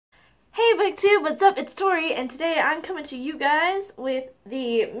Hey BookTube, what's up? It's Tori, and today I'm coming to you guys with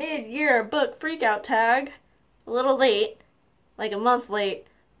the mid-year book freakout tag. A little late, like a month late,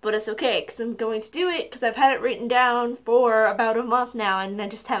 but it's okay, because I'm going to do it, because I've had it written down for about a month now, and I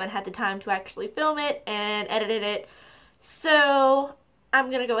just haven't had the time to actually film it and edit it. So,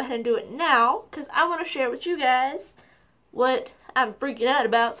 I'm going to go ahead and do it now, because I want to share with you guys what I'm freaking out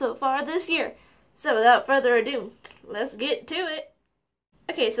about so far this year. So without further ado, let's get to it.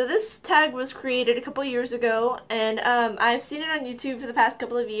 Okay, so this tag was created a couple years ago, and I've seen it on YouTube for the past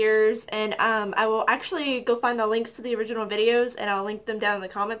couple of years, and I will actually go find the links to the original videos, and I'll link them down in the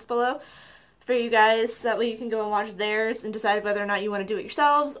comments below for you guys, so that way you can go and watch theirs and decide whether or not you want to do it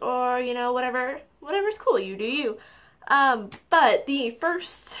yourselves, or, you know, whatever's cool, you do you. But the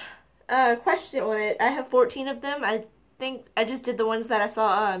first question on it, I have 14 of them. I think I just did the ones that I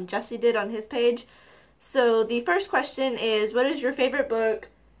saw Jesse did on his page. So the first question is, what is your favorite book,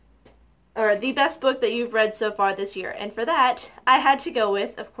 or the best book that you've read so far this year? And for that, I had to go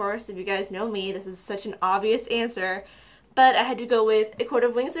with, of course, if you guys know me, this is such an obvious answer, but I had to go with A Court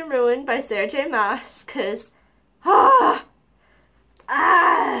of Wings and Ruin by Sarah J. Maas, because, if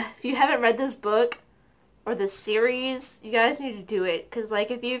you haven't read this book, or this series, you guys need to do it, because, like,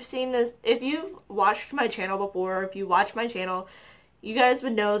 if you've seen this, if you've watched my channel before, or if you watch my channel, you guys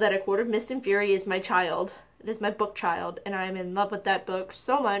would know that A Court of Mist and Fury is my child. It is my book child, and I'm in love with that book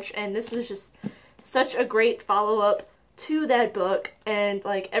so much, and this was just such a great follow-up to that book, and,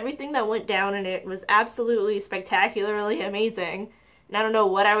 like, everything that went down in it was absolutely spectacularly amazing, and I don't know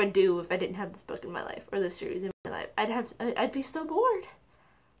what I would do if I didn't have this book in my life, or this series in my life. I'd be so bored.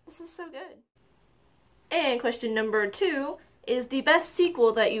 This is so good. And question number 2 is the best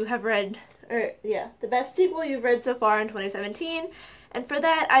sequel that you have read, the best sequel you've read so far in 2017. And for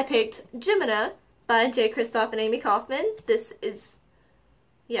that, I picked Gemina by J. Kristoff and Amy Kaufman. This is,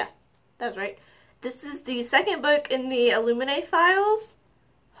 that was right. This is the second book in the Illuminae files.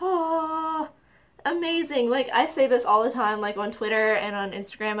 Oh, amazing. Like, I say this all the time, like on Twitter and on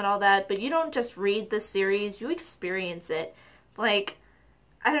Instagram and all that, but you don't just read this series, you experience it. Like,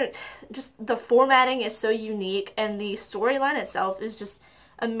 the formatting is so unique, and the storyline itself is just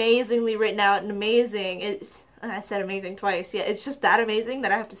amazingly written out and amazing. I said amazing twice. Yeah, it's just that amazing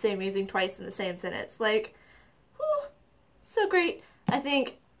that I have to say amazing twice in the same sentence. Like, whew, so great. I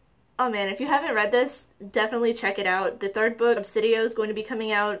think, oh man, if you haven't read this, definitely check it out. The third book, Obsidio, is going to be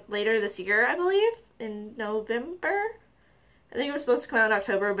coming out later this year, I believe, in November? I think it was supposed to come out in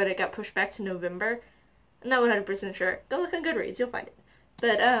October, but it got pushed back to November. I'm not 100% sure. Go look on Goodreads, you'll find it.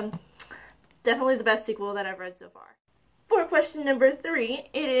 But, definitely the best sequel that I've read so far. For question number 3,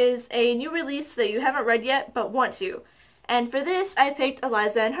 it is a new release that you haven't read yet, but want to. And for this, I picked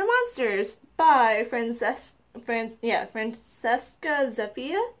Eliza and Her Monsters by Francesca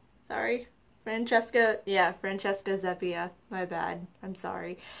Zeppia? Sorry. Francesca Zeppia. My bad. I'm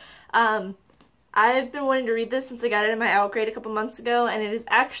sorry. I've been wanting to read this since I got it in my outgrade a couple months ago, and it is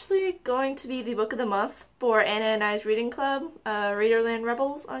actually going to be the book of the month for Anna and I's reading club, Readerland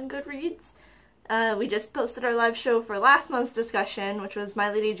Rebels on Goodreads. We just posted our live show for last month's discussion, which was My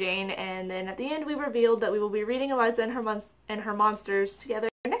Lady Jane, and then at the end we revealed that we will be reading Eliza and Her Monsters together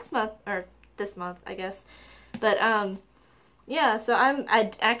next month, or this month, I guess. But, yeah, so I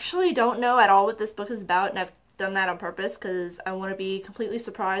actually don't know at all what this book is about, and I've done that on purpose because I want to be completely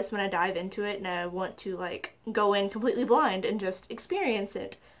surprised when I dive into it, and I want to, like, go in completely blind and just experience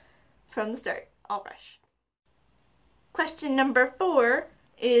it from the start, all fresh. Question number 4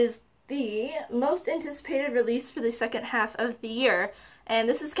 is the most anticipated release for the second half of the year, and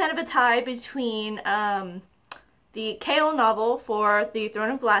this is kind of a tie between the Kale novel for the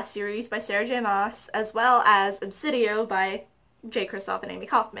Throne of Glass series by Sarah J. Maas, as well as Obsidio by J. Kristoff and Amy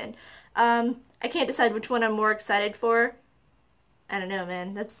Kaufman. I can't decide which one I'm more excited for. I don't know,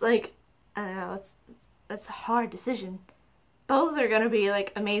 man. That's like, I don't know, that's a hard decision. Both are gonna be,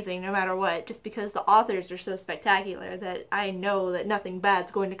 like, amazing no matter what, just because the authors are so spectacular that I know that nothing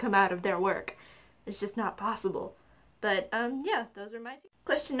bad's going to come out of their work. It's just not possible. But, yeah, those are my two.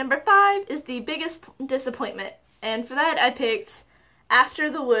 Question number 5 is the biggest disappointment. And for that, I picked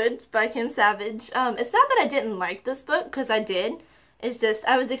After the Woods by Kim Savage. It's not that I didn't like this book, because I did. It's just,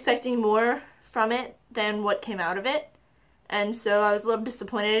 I was expecting more from it than what came out of it. And so I was a little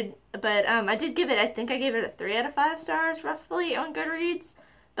disappointed, but I did give it, I think I gave it a 3 out of 5 stars, roughly, on Goodreads.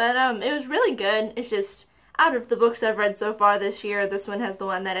 But it was really good. It's just, out of the books I've read so far this year, this one has the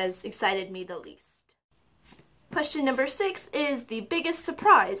one that has excited me the least. Question number 6 is the biggest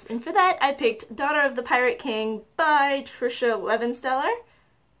surprise, and for that I picked Daughter of the Pirate King by Trisha Levenseller.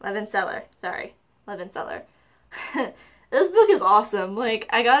 This book is awesome. Like,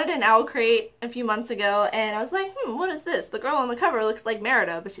 I got it in Owl Crate a few months ago, and I was like, what is this? The girl on the cover looks like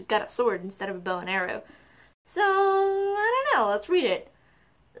Merida, but she's got a sword instead of a bow and arrow. So, I don't know, let's read it.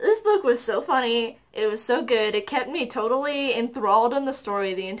 This book was so funny. It was so good. It kept me totally enthralled in the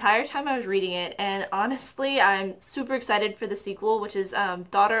story the entire time I was reading it, and honestly, I'm super excited for the sequel, which is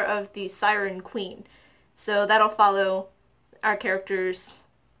Daughter of the Siren Queen. So that'll follow our character's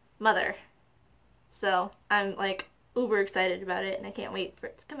mother. So I'm like uber excited about it, and I can't wait for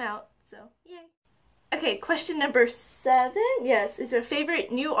it to come out. So yay. Okay, question number 7. Yes, is your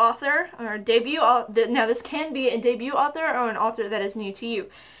favorite new author or debut author? Now this can be a debut author or an author that is new to you.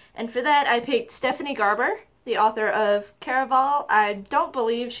 And for that I picked Stephanie Garber, the author of Caraval. I don't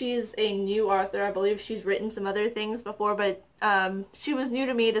believe she's a new author. I believe she's written some other things before, but she was new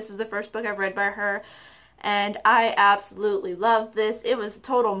to me. This is the first book I've read by her, and I absolutely loved this. It was a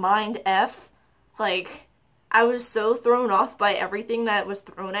total mind F. Like, I was so thrown off by everything that was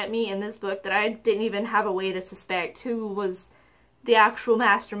thrown at me in this book that I didn't even have a way to suspect who was the actual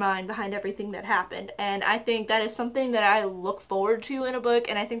mastermind behind everything that happened. And I think that is something that I look forward to in a book,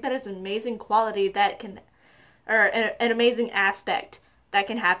 and I think that is an amazing quality that can, or an amazing aspect that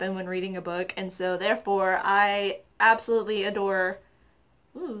can happen when reading a book. And so therefore I absolutely adore,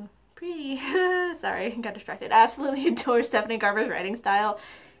 ooh, pretty, sorry, got distracted. I absolutely adore Stephanie Garber's writing style.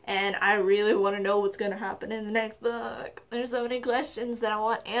 And I really want to know what's going to happen in the next book. There's so many questions that I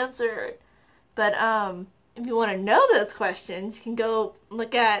want answered. But, if you want to know those questions, you can go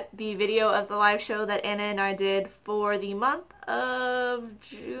look at the video of the live show that Anna and I did for the month of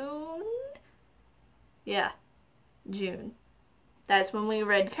June? Yeah, June. That's when we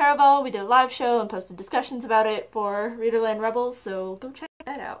read Caraval. We did a live show and posted discussions about it for Readerland Rebels, so go check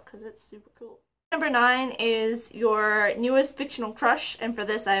that out because it's super cool. Number 9 is your newest fictional crush, and for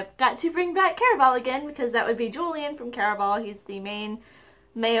this I've got to bring back Caraval again because that would be Julian from Caraval. He's the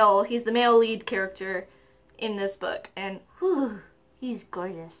male lead character in this book, and whew, he's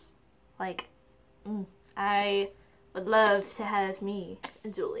gorgeous. Like, I would love to have me a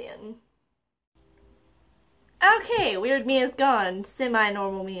Julian. Okay, weird me is gone,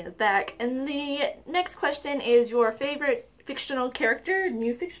 semi-normal me is back, and the next question is your favorite fictional character,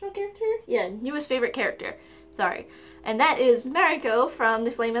 new fictional character? Yeah, newest favorite character, sorry. And that is Mariko from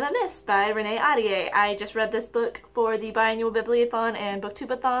The Flame of the Mist by Renee Ahdieh. I just read this book for the biannual Bibliothon and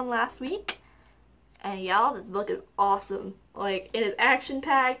Booktubeathon last week. And y'all, this book is awesome. Like, it is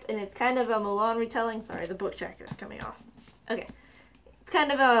action-packed, and it's kind of a Mulan retelling. Sorry, the book checker is coming off. Okay. It's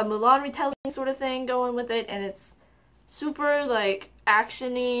kind of a Mulan retelling sort of thing going with it, and it's super, like,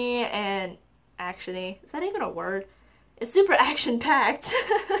 action-y and... action-y? Is that even a word? It's super action-packed.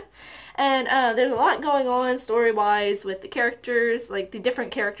 And there's a lot going on story-wise with the characters, like the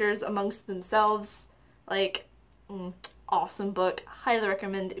different characters amongst themselves. Like, awesome book. Highly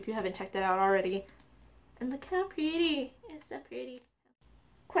recommend if you haven't checked it out already. And look how pretty. It's so pretty.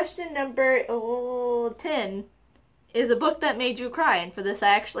 Question number 10 is a book that made you cry, and for this I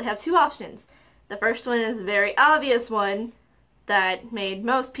actually have 2 options. The first one is a very obvious one that made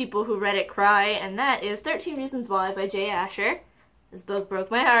most people who read it cry, and that is 13 Reasons Why by Jay Asher. This book broke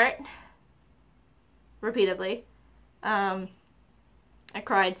my heart. Repeatedly. I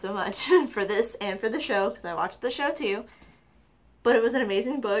cried so much for this and for the show, because I watched the show too. But it was an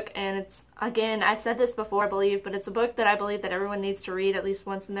amazing book, and it's, again, I've said this before, I believe, but it's a book that I believe that everyone needs to read at least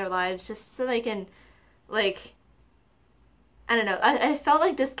once in their lives, just so they can, like, I don't know, I felt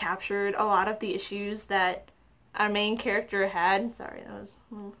like this captured a lot of the issues that our main character had. Sorry, that was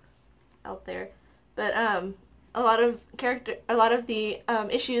out there. But, a lot of the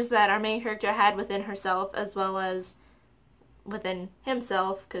issues that our main character had within herself, as well as within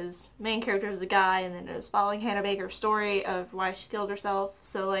himself, because main character is a guy, and then it was following Hannah Baker's story of why she killed herself.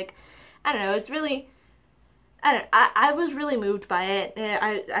 So, like, I don't know, it's really, I was really moved by it,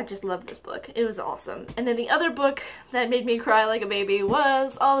 and I just loved this book. It was awesome. And then the other book that made me cry like a baby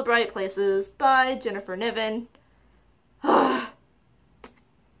was All the Bright Places by Jennifer Niven. I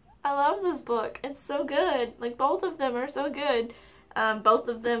love this book. It's so good. Like, both of them are so good. Both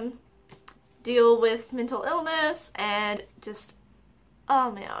of them deal with mental illness and just, oh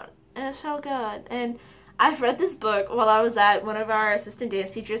man, it's so good. And I've read this book while I was at one of our assistant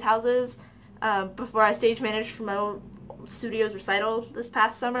dance teachers' houses before I stage managed for my old studio's recital this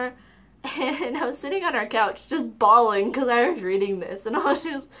past summer. And I was sitting on our couch just bawling because I was reading this, and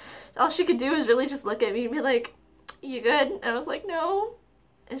all she could do was really just look at me and be like, "You good?" And I was like, "No."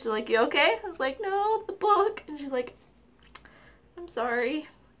 And she's like, "You okay?" I was like, "No, the book." And she's like, "I'm sorry.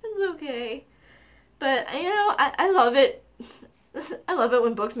 It's okay." But, you know, I love it. I love it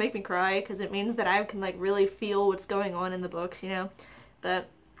when books make me cry because it means that I can like really feel what's going on in the books, you know? But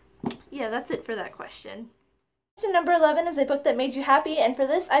yeah, that's it for that question. Question number 11 is a book that made you happy, and for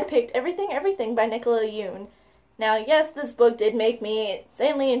this I picked Everything Everything by Nicola Yoon. Now, yes, this book did make me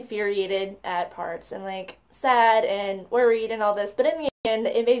insanely infuriated at parts and like sad and worried and all this, but in the end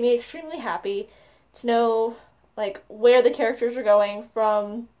it made me extremely happy to know like where the characters are going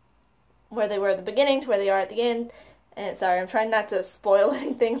from where they were at the beginning to where they are at the end. And sorry, I'm trying not to spoil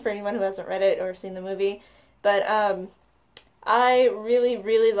anything for anyone who hasn't read it or seen the movie, but I really,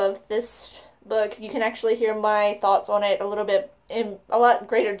 really love this book. You can actually hear my thoughts on it a little bit in a lot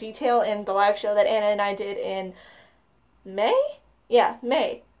greater detail in the live show that Anna and I did in May? Yeah,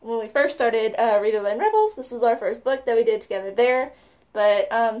 May. When we first started Readerland Rebels, this was our first book that we did together there. But,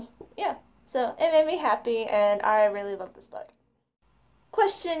 yeah. So, it made me happy, and I really love this book.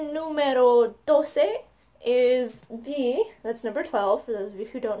 Question numero 12 is that's number 12, for those of you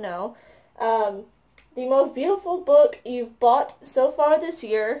who don't know, the most beautiful book you've bought so far this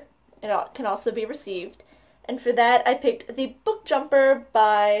year. It can also be received. And for that, I picked The Book Jumper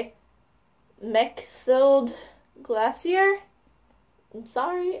by Mechthilde Glacier. I'm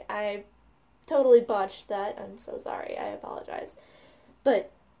sorry, I totally botched that. I'm so sorry, I apologize.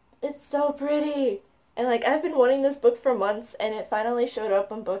 But it's so pretty. And like, I've been wanting this book for months, and it finally showed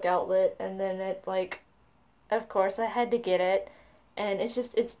up on Book Outlet, and then it like, of course I had to get it. And it's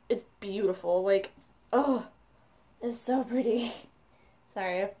just, it's beautiful. Like, oh, it's so pretty.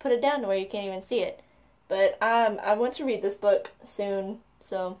 Sorry, I put it down to where you can't even see it. But I want to read this book soon,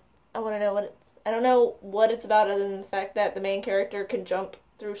 so I want to know I don't know what it's about other than the fact that the main character can jump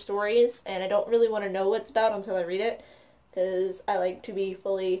through stories, and I don't really want to know what it's about until I read it, because I like to be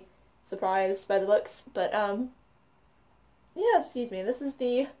fully surprised by the books. But yeah, excuse me, this is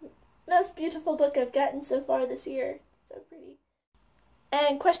the most beautiful book I've gotten so far this year. So pretty.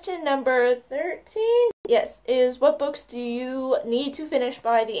 And question number 13, yes, is what books do you need to finish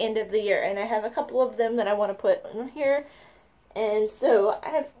by the end of the year? And I have a couple of them that I want to put on here. And so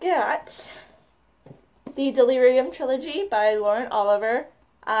I've got the Delirium trilogy by Lauren Oliver.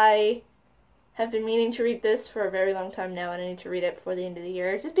 I have been meaning to read this for a very long time now, and I need to read it before the end of the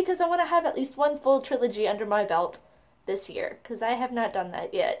year, just because I want to have at least one full trilogy under my belt this year, because I have not done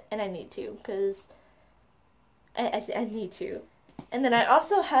that yet, and I need to, because I need to. And then I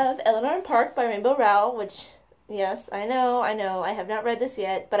also have Eleanor and Park by Rainbow Rowell, which, yes, I know, I have not read this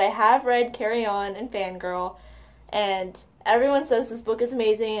yet, but I have read Carry On and Fangirl, and everyone says this book is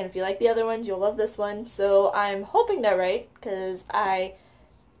amazing, and if you like the other ones, you'll love this one, so I'm hoping they're right, because I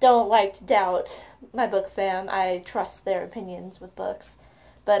don't like to doubt my book fam. I trust their opinions with books.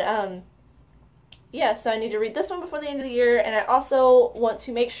 But, yeah, so I need to read this one before the end of the year, and I also want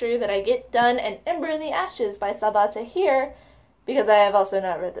to make sure that I get done An Ember in the Ashes by Sabaa Tahir, because I have also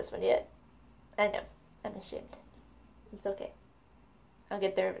not read this one yet. I know. I'm ashamed. It's okay. I'll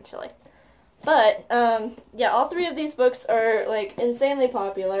get there eventually. But, yeah, all three of these books are, like, insanely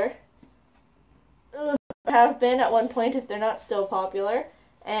popular. Have been at one point if they're not still popular.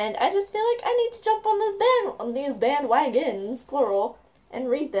 And I just feel like I need to jump on these bandwagons, plural, and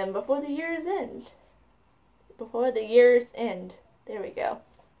read them before the year's end. Before the year's end. There we go.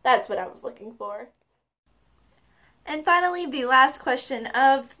 That's what I was looking for. And finally, the last question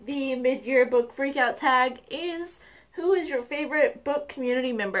of the mid-year book freakout tag is, who is your favorite book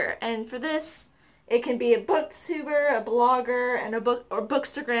community member? And for this, it can be a booktuber, a blogger, and a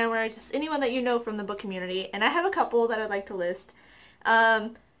bookstagrammer, just anyone that you know from the book community. And I have a couple that I'd like to list.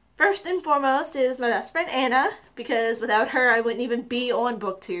 First and foremost is my best friend Anna, because without her I wouldn't even be on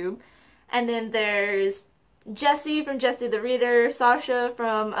BookTube. And then there's Jessie from Jessie the Reader, Sasha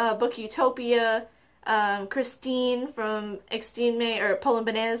from Book Utopia, Christine from Extime or Pulling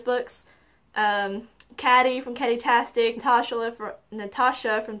Bananas Books, Caddy from Caddytastic,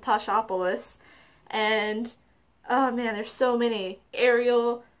 Natasha from Tashopolis, and oh man, there's so many.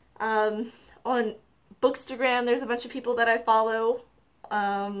 Ariel, on Bookstagram, there's a bunch of people that I follow.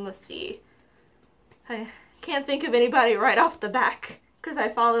 Let's see. I can't think of anybody right off the back because I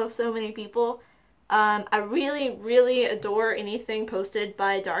follow so many people. I really, really adore anything posted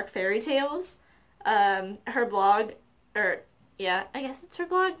by Dark Fairy Tales. Her blog, or yeah, I guess it's her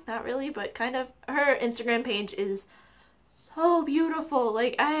blog, not really, but kind of. Her Instagram page is so beautiful.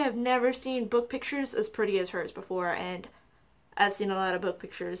 Like, I have never seen book pictures as pretty as hers before, and I've seen a lot of book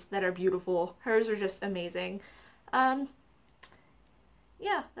pictures that are beautiful. Hers are just amazing.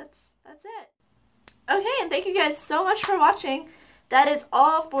 Yeah, that's it. Okay, and thank you guys so much for watching. That is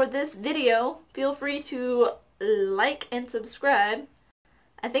all for this video. Feel free to like and subscribe.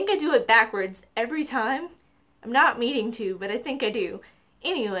 I think I do it backwards every time, I'm not meaning to, but I think I do.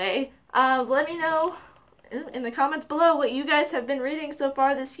 Anyway, let me know in the comments below what you guys have been reading so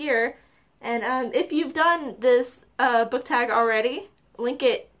far this year. And if you've done this book tag already, link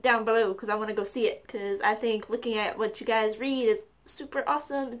it down below because I want to go see it. Because I think looking at what you guys read is super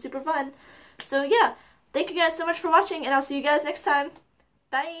awesome and super fun. So yeah, thank you guys so much for watching, and I'll see you guys next time.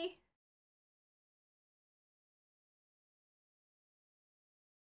 Bye!